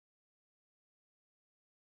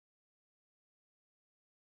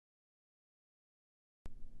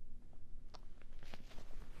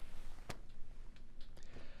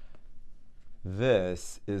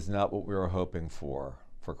This is not what we were hoping for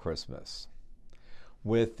Christmas.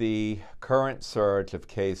 With the current surge of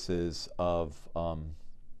cases of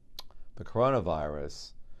the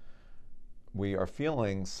coronavirus, we are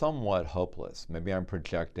feeling somewhat hopeless. Maybe I'm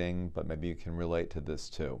projecting, but maybe you can relate to this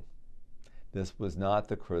too. This was not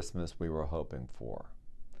the Christmas we were hoping for.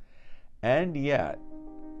 And yet,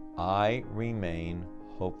 I remain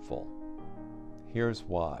hopeful. Here's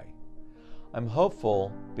why. I'm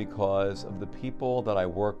hopeful because of the people that I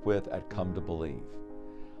work with at Come to Believe.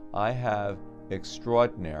 I have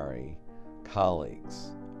extraordinary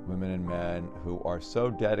colleagues, women and men, who are so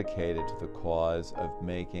dedicated to the cause of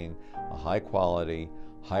making a high-quality,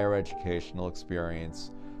 higher educational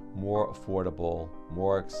experience more affordable,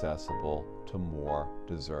 more accessible to more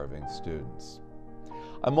deserving students.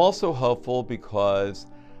 I'm also hopeful because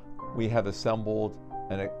we have assembled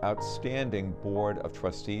an outstanding board of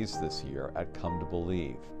trustees this year at Come to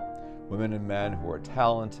Believe. Women and men who are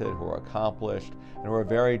talented, who are accomplished, and who are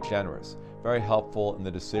very generous, very helpful in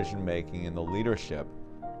the decision-making and the leadership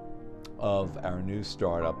of our new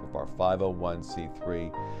startup, of our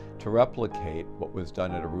 501c3, to replicate what was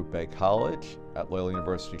done at Arute Bay College, at Loyola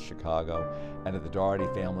University Chicago, and at the Doherty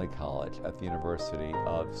Family College at the University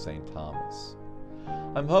of St. Thomas.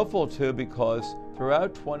 I'm hopeful too because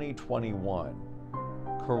throughout 2021,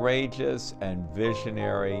 courageous and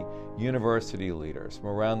visionary university leaders from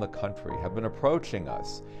around the country have been approaching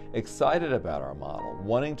us, excited about our model,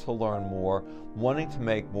 wanting to learn more, wanting to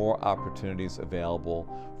make more opportunities available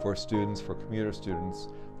for students, for commuter students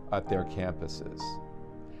at their campuses.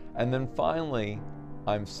 And then finally,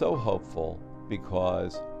 I'm so hopeful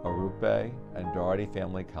because Arute Bay and Doherty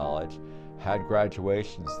Family College had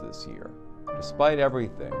graduations this year. Despite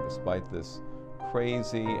everything, despite this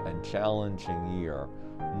crazy and challenging year,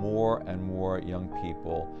 more and more young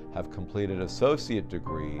people have completed associate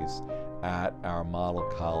degrees at our model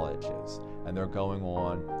colleges, and they're going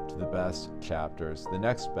on to the best chapters, the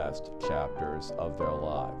next best chapters of their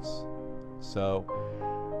lives. So,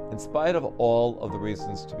 in spite of all of the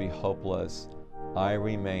reasons to be hopeless, I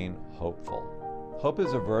remain hopeful. Hope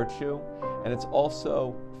is a virtue, and it's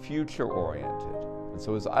also future-oriented. And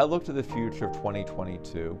so as I look to the future of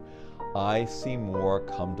 2022, I see more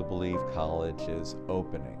Come to Believe colleges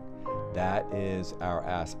opening. That is our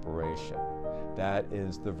aspiration. That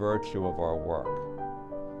is the virtue of our work.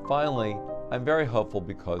 Finally, I'm very hopeful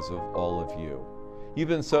because of all of you. You've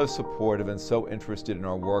been so supportive and so interested in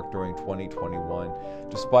our work during 2021,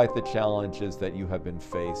 despite the challenges that you have been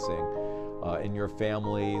facing in your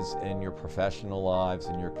families, in your professional lives,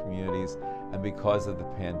 in your communities, and because of the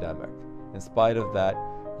pandemic. In spite of that,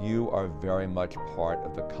 you are very much part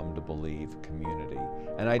of the Come to Believe community,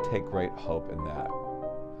 and I take great hope in that.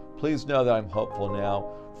 Please know that I'm hopeful now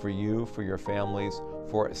for you, for your families,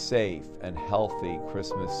 for a safe and healthy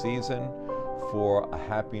Christmas season, for a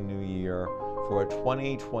happy new year, for a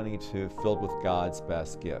 2022 filled with God's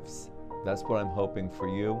best gifts. That's what I'm hoping for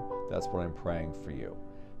you. That's what I'm praying for you.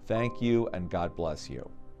 Thank you, and God bless you.